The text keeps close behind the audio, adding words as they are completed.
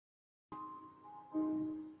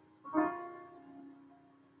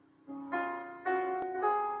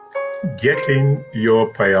Getting your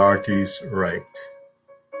priorities right.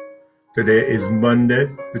 Today is Monday,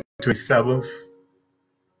 the 27th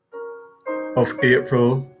of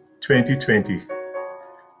April, 2020.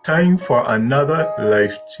 Time for another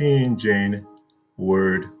life-changing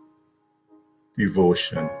word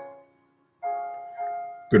devotion.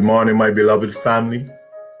 Good morning, my beloved family.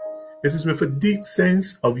 It is with a deep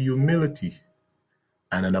sense of humility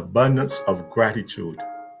and an abundance of gratitude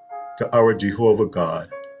to our Jehovah God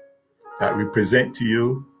that we present to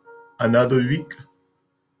you another week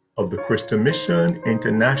of the Christian Mission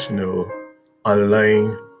International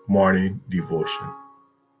online morning devotion.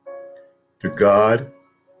 To God,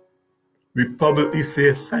 we publicly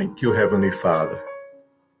say thank you, Heavenly Father,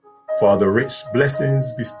 for the rich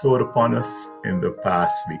blessings bestowed upon us in the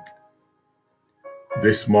past week.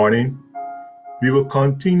 This morning, we will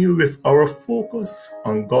continue with our focus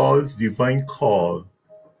on God's divine call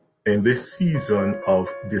in this season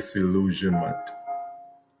of disillusionment.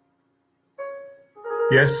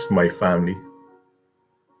 Yes, my family,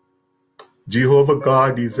 Jehovah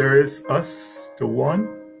God desires us to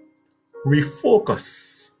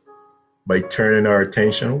refocus by turning our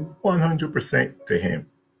attention 100% to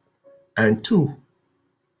Him, and 2,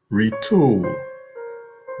 retool,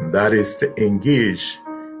 that is to engage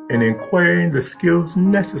in acquiring the skills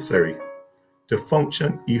necessary to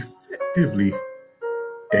function effectively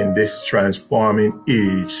in this transforming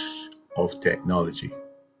age of technology.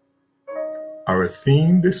 Our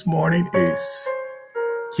theme this morning is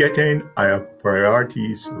getting our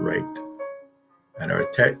priorities right, and our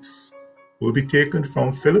text will be taken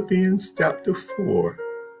from Philippians chapter 4,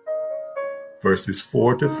 verses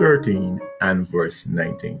 4 to 13 and verse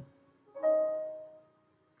 19.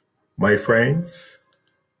 My friends,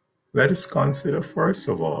 let us consider first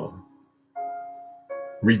of all,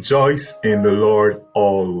 rejoice in the Lord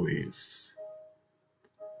always.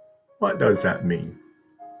 What does that mean?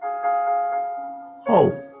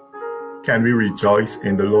 How can we rejoice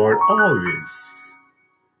in the Lord always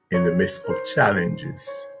in the midst of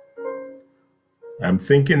challenges? I'm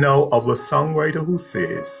thinking now of a songwriter who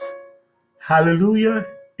says, hallelujah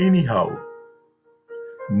anyhow.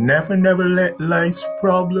 Never let life's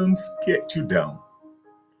problems get you down.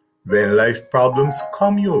 When life problems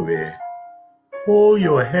come your way, hold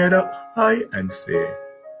your head up high and say,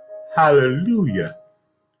 hallelujah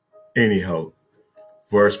anyhow.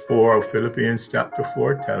 Verse 4 of Philippians chapter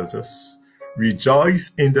 4 tells us,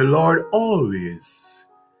 rejoice in the Lord always.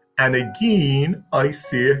 And again, I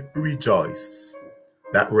say rejoice.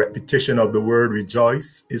 That repetition of the word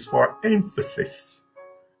rejoice is for emphasis.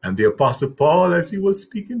 And the Apostle Paul, as he was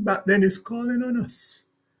speaking back then, is calling on us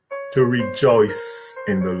to rejoice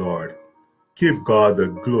in the Lord. Give God the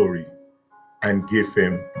glory and give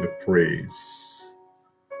Him the praise.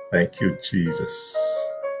 Thank you, Jesus.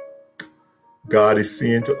 God is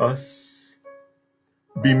saying to us,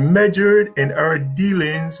 be measured in our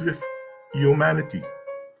dealings with humanity,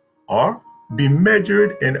 or be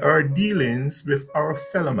measured in our dealings with our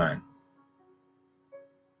fellow man.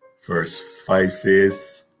 Verse 5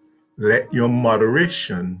 says, let your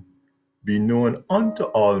moderation be known unto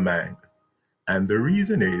all men, and the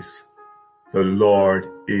reason is, the Lord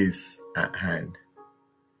is at hand.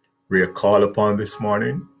 We are called upon this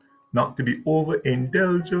morning not to be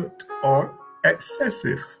overindulgent or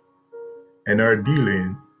excessive in our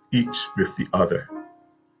dealing each with the other.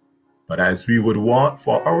 But as we would want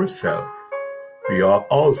for ourselves, we are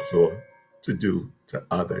also to do to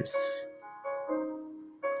others.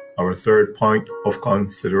 Our third point of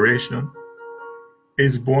consideration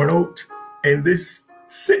is borne out in this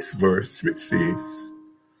 6th verse, which says,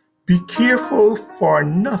 be careful for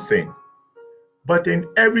nothing, but in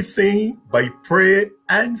everything by prayer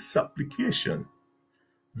and supplication,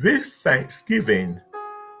 with thanksgiving,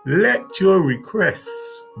 let your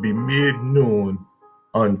requests be made known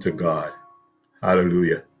unto God.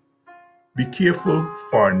 Hallelujah. Be careful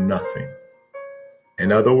for nothing.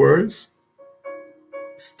 In other words,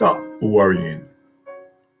 stop worrying.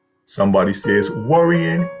 Somebody says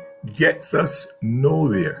worrying gets us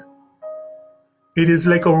nowhere. It is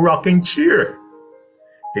like a rocking chair.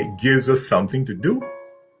 It gives us something to do,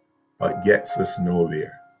 but gets us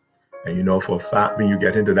nowhere. And you know for a fact, when you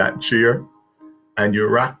get into that chair and you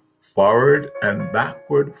rock forward and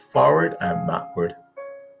backward,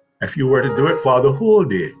 if you were to do it for the whole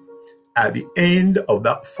day, at the end of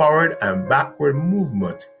that forward and backward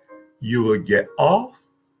movement, you will get off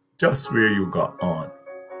just where you got on.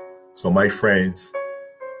 So my friends,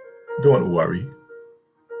 don't worry.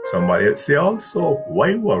 Somebody else say also,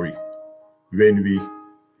 why worry when we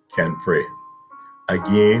can pray?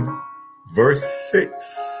 Again, verse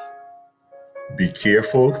 6. Be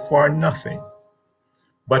careful for nothing,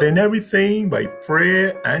 but in everything by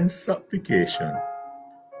prayer and supplication,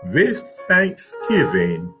 with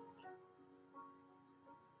thanksgiving.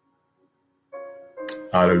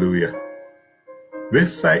 Hallelujah. With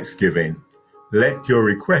thanksgiving, let your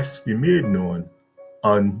requests be made known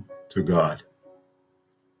unto God.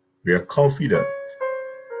 We are confident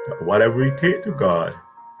that whatever we take to God,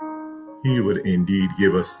 He would indeed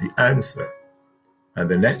give us the answer. And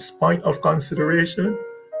the next point of consideration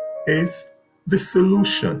is the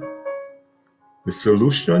solution. The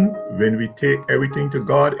solution when we take everything to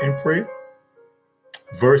God in prayer.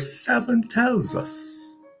 Verse 7 tells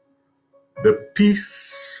us, the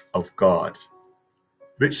peace of God,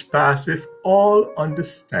 which passeth all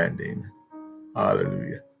understanding,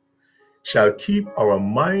 hallelujah, shall keep our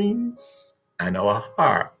minds and our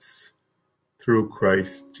hearts through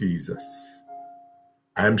Christ Jesus.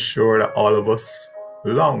 I'm sure that all of us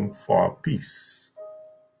long for peace,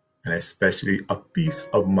 and especially a peace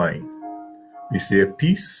of mind. We say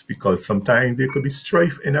peace because sometimes there could be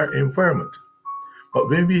strife in our environment. But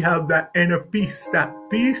when we have that inner peace, that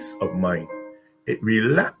peace of mind, it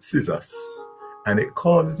relaxes us and it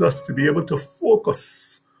causes us to be able to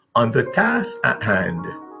focus on the task at hand.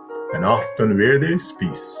 And often where there is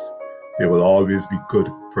peace, there will always be good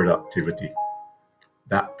productivity.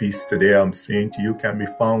 That peace today, I'm saying to you, can be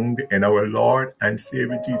found in our Lord and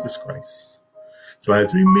Savior Jesus Christ. So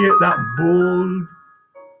as we make that bold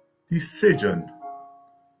decision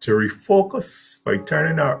to refocus by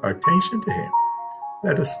turning our attention to Him,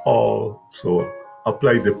 let us also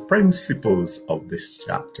apply the principles of this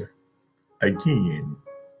chapter. Again,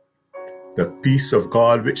 the peace of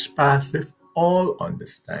God which passeth all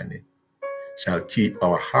understanding shall keep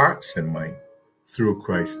our hearts and mind through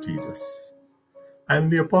Christ Jesus. And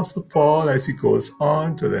the Apostle Paul, as he goes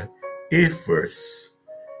on to the 8th verse,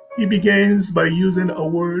 he begins by using a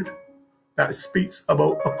word that speaks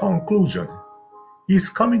about a conclusion. He's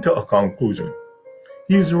coming to a conclusion.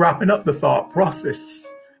 He's wrapping up the thought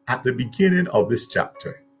process at the beginning of this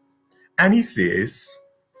chapter. And he says,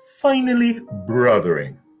 finally,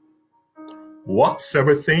 brethren,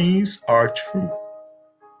 whatsoever things are true,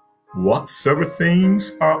 whatsoever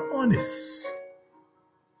things are honest,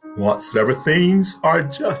 whatsoever things are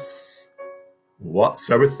just,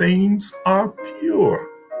 whatsoever things are pure,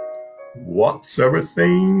 whatsoever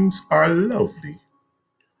things are lovely,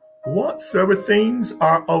 whatsoever things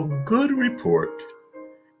are of good report,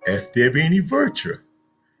 if there be any virtue,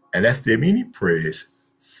 and if there be any praise,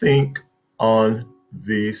 think on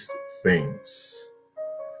these things.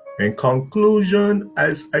 In conclusion,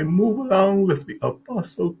 as I move along with the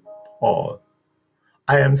Apostle Paul,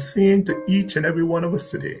 I am saying to each and every one of us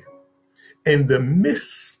today, in the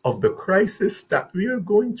midst of the crisis that we are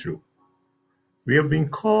going through, we have been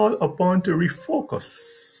called upon to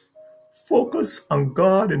refocus. Focus on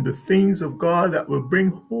God and the things of God that will bring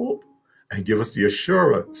hope and give us the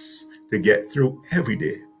assurance to get through every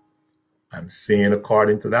day. I'm saying,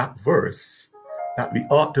 according to that verse, that we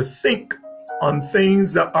ought to think on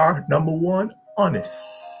things that are, number one,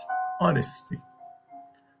 honesty.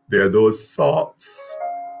 There are those thoughts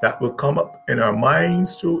that will come up in our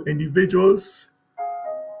minds through individuals,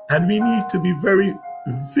 and we need to be very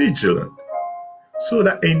vigilant so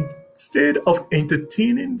that instead of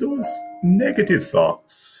entertaining those negative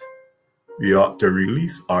thoughts, we ought to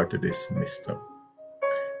release or to dismiss them.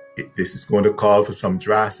 This is going to call for some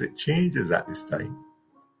drastic changes at this time.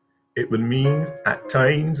 It will mean at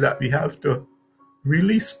times that we have to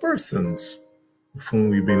release persons with whom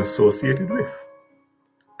we've been associated with.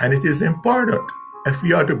 And it is important, if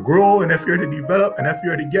we are to grow and if we are to develop and if we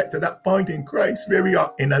are to get to that point in Christ where we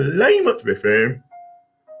are in alignment with Him,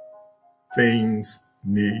 things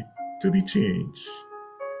need to be changed.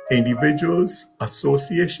 Individuals,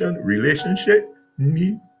 association, relationship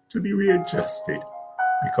need to be readjusted.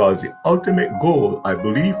 Because the ultimate goal, I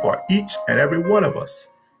believe, for each and every one of us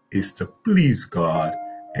is to please God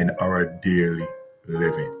in our daily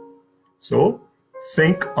living. So,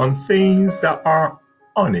 think on things that are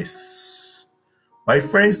honest. My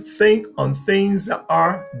friends, think on things that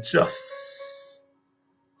are just.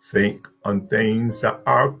 Think on things that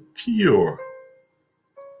are pure.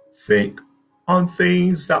 Think on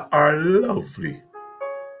things that are lovely.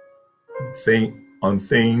 Think on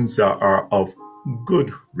things that are of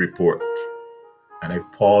good report. And I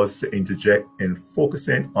pause to interject in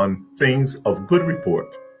focusing on things of good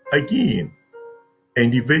report. Again,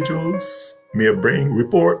 individuals may bring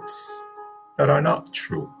reports that are not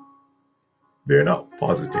true. They're not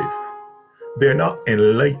positive. They're not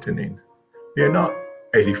enlightening. They're not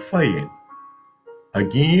edifying.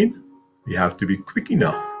 Again, we have to be quick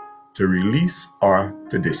enough to release or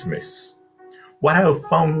to dismiss. What I have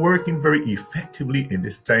found working very effectively in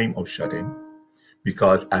this time of shut-in,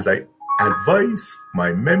 because as I advise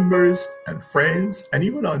my members and friends, and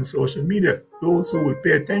even on social media, those who will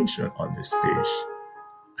pay attention on this page,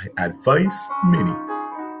 I advise many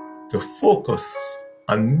to focus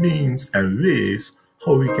on means and ways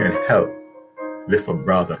how we can help lift a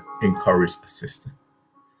brother, encourage a sister.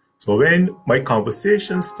 So when my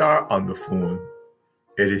conversations start on the phone,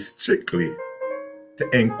 it is strictly to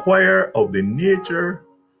inquire of the nature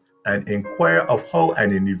and inquire of how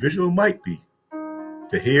an individual might be,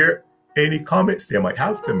 to hear any comments they might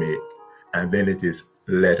have to make, and then it is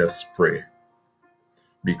let us pray.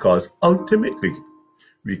 Because ultimately,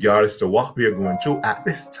 regardless of what we are going through at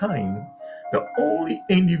this time, the only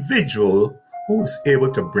individual who is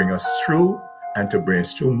able to bring us through and to bring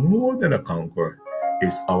us through more than a conqueror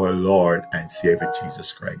is our Lord and Savior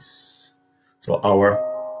Jesus Christ. So our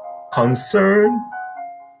concern,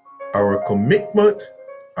 our commitment,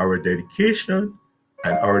 our dedication,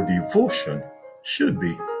 and our devotion should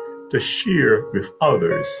be to share with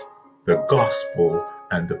others the gospel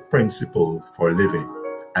and the principles for living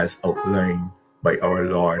as outlined by our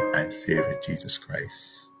Lord and Savior Jesus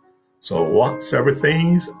Christ. So whatsoever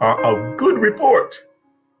things are of good report,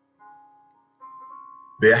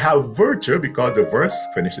 they have virtue, because the verse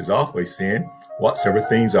finishes off by saying, whatsoever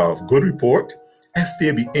things are of good report, if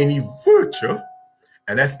there be any virtue,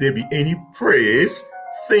 and if there be any praise,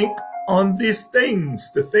 think on these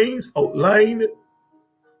things. The things outlined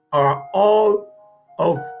are all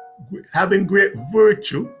of having great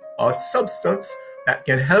virtue or substance that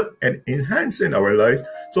can help and enhance in our lives.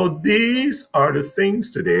 So these are the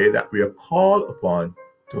things today that we are called upon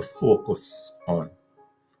to focus on.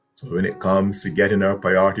 So when it comes to getting our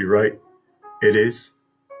priority right, it is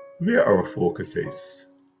where our focus is.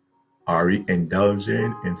 Are we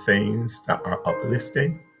indulging in things that are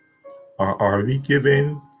uplifting? Or are we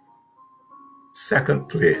giving second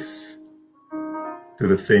place to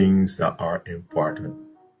the things that are important?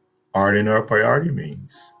 Ordering our priority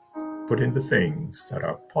means putting the things that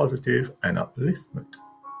are positive and upliftment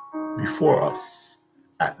before us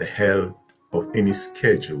at the head of any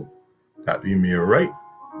schedule that we may write,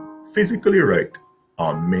 physically write,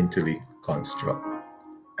 or mentally construct.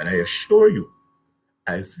 And I assure you,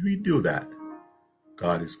 as we do that,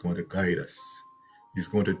 God is going to guide us. He's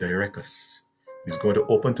going to direct us. He's going to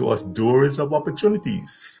open to us doors of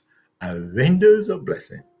opportunities and windows of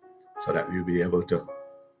blessing so that we'll be able to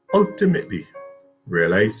ultimately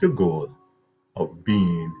realize the goal of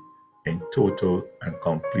being in total and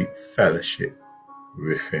complete fellowship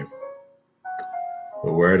with Him.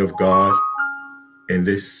 The Word of God in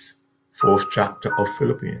this 4th chapter of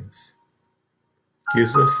Philippians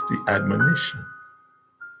gives us the admonition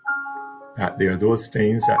that there are those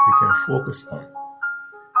things that we can focus on.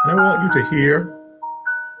 And I want you to hear,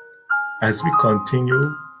 as we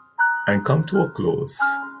continue and come to a close,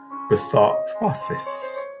 the thought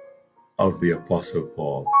process of the Apostle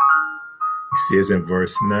Paul. He says in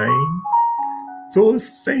verse 9, those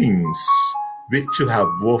things which you have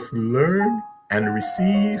both learned and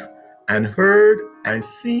received and heard and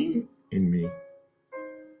seen in me,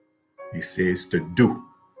 he says to do.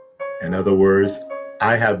 In other words,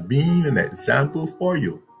 I have been an example for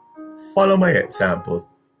you. Follow my example.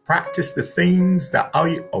 Practice the things that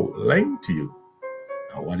I outlined to you.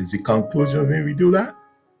 Now, what is the conclusion when we do that?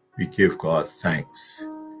 We give God thanks.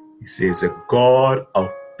 He says, the God of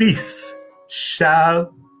peace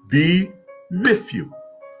shall be with you.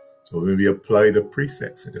 So when we apply the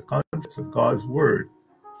precepts and the concepts of God's word,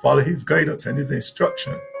 follow His guidance and His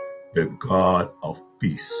instruction, the God of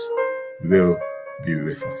peace will be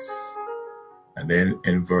with us. And then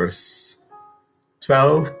in verse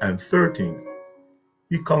 12 and 13,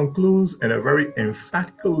 he concludes in a very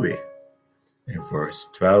emphatical way. In verse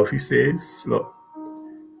 12, he says, look,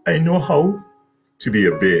 I know how to be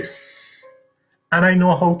abased, and I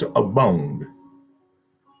know how to abound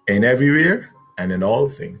in everywhere and in all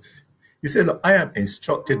things. He said, look, I am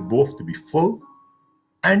instructed both to be full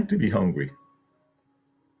and to be hungry,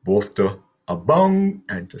 both to abound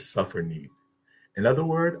and to suffer need. In other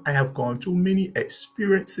words, I have gone through many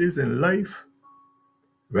experiences in life,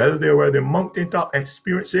 whether they were the mountaintop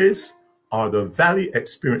experiences or the valley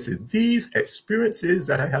experiences. These experiences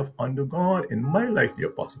that I have undergone in my life, the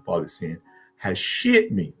Apostle Paul is saying, has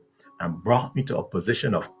shaped me and brought me to a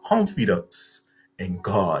position of confidence in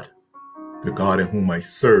God, the God in whom I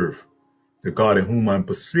serve, the God in whom I'm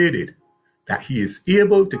persuaded that He is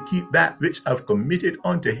able to keep that which I've committed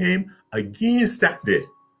unto Him against that day.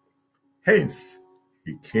 Hence,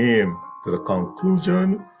 he came to the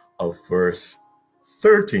conclusion of verse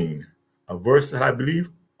 13, a verse that I believe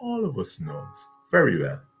all of us knows very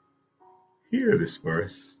well. Hear this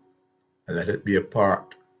verse and let it be a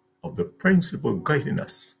part of the principle guiding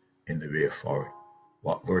us in the way forward.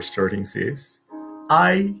 What verse 13 says?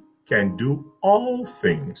 I can do all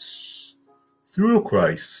things through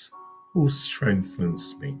Christ who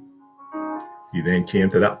strengthens me. He then came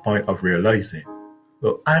to that point of realizing,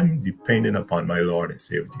 look, I'm depending upon my Lord and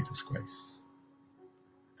Savior Jesus Christ.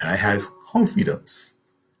 And I have confidence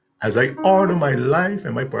as I order my life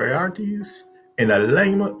and my priorities in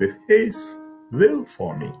alignment with His will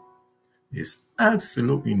for me. There's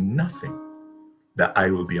absolutely nothing that I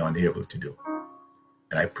will be unable to do.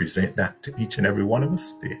 And I present that to each and every one of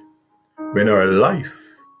us today. When our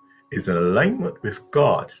life is in alignment with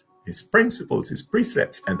God, His principles, His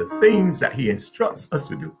precepts, and the things that He instructs us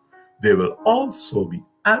to do, there will also be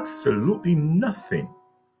absolutely nothing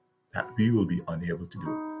that we will be unable to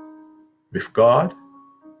do. With God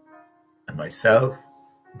and myself,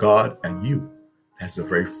 God and you, that's a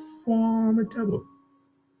very formidable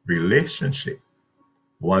relationship,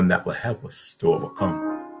 one that will help us to overcome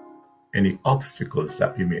any obstacles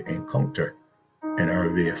that we may encounter in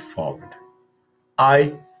our way forward.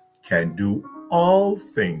 I can do all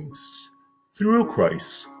things through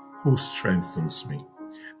Christ who strengthens me.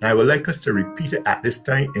 And I would like us to repeat it at this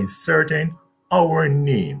time, inserting our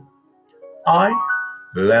name. I,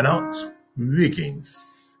 Lennox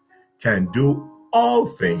Wiggins, can do all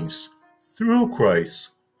things through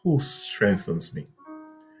Christ who strengthens me.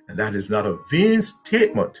 And that is not a vain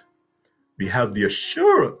statement. We have the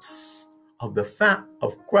assurance of the fact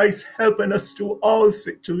of Christ helping us through all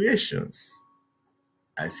situations,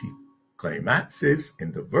 as he climaxes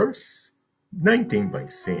in the verse 19 by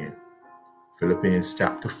saying, Philippians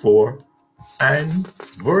chapter 4 and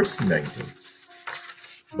verse 19,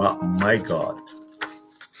 but my God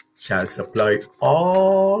shall supply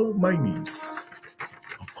all of my needs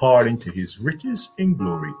according to his riches in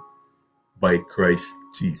glory by Christ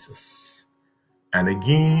Jesus. And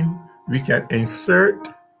again, we can insert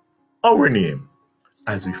our name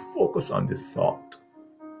as we focus on the thought.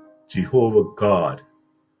 Jehovah God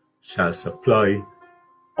shall supply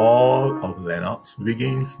all of Lennox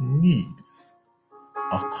Wiggins' needs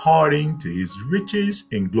according to his riches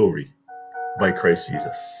in glory by Christ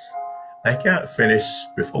Jesus. I can't finish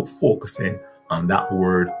without focusing on that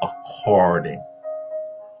word according.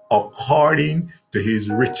 According to his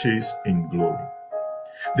riches in glory.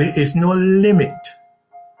 There is no limit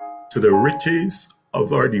to the riches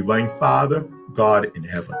of our divine Father, God in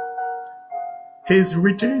heaven. His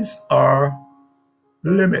riches are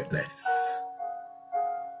limitless.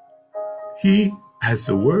 He, as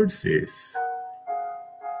the word says,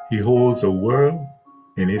 he holds a world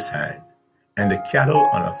in his hand, and the cattle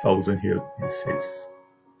on 1,000 hills is his.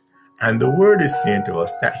 And the word is saying to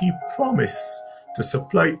us that he promised to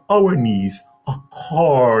supply our needs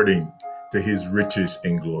according to his riches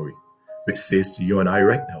in glory, which says to you and I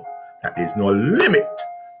right now that there's no limit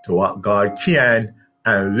to what God can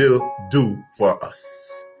and will do for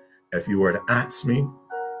us. If you were to ask me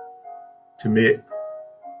to make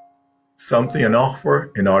something, an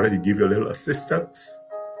offer, in order to give you a little assistance,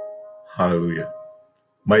 hallelujah,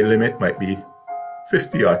 my limit might be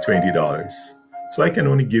 $50 or $20. So I can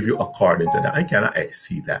only give you according to that. I cannot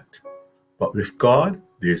exceed that. But with God,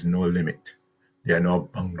 there's no limit. There are no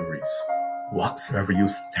boundaries. Whatsoever you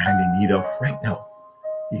stand in need of right now,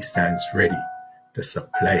 he stands ready to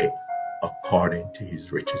supply it according to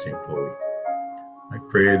his riches in glory. My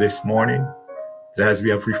prayer this morning, that as we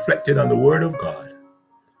have reflected on the word of God,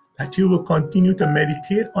 that you will continue to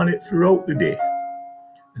meditate on it throughout the day.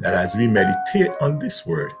 And that as we meditate on this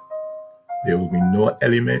word, there will be no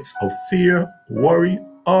elements of fear, worry,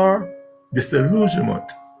 or disillusionment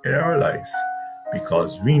in our lives,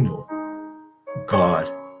 because we know God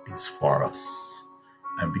is for us.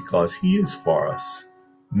 And because he is for us,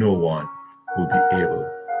 no one will be able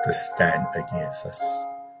to stand against us.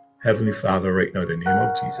 Heavenly Father, right now in the name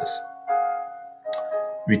of Jesus,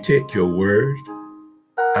 we take your word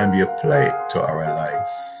and we apply it to our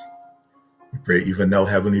lives. We pray even now,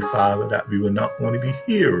 Heavenly Father, that we will not only be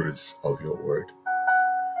hearers of your word,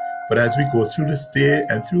 but as we go through this day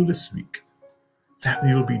and through this week, that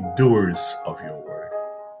we will be doers of your word.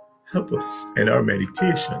 Help us in our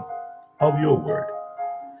meditation of your word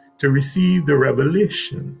to receive the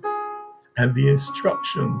revelation and the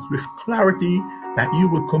instructions with clarity that you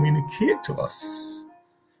will communicate to us,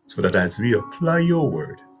 so that as we apply your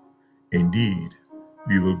word, indeed,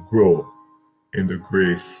 we will grow in the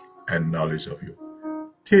grace and knowledge of you.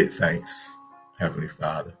 Take thanks, Heavenly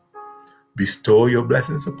Father. Bestow your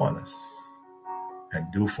blessings upon us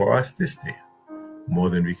and do for us this day more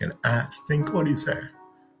than we can ask, think, or desire,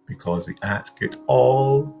 because we ask it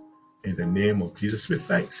all in the name of Jesus with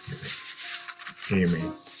thanksgiving.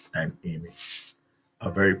 Amen and amen. A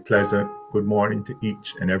very pleasant good morning to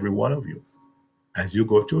each and every one of you. As you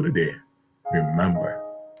go through the day, remember,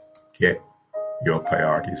 get your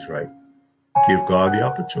priorities right. Give God the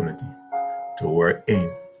opportunity to work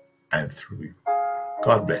in and through you.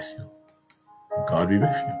 God bless you. And God be with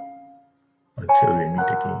you until we meet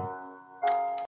again.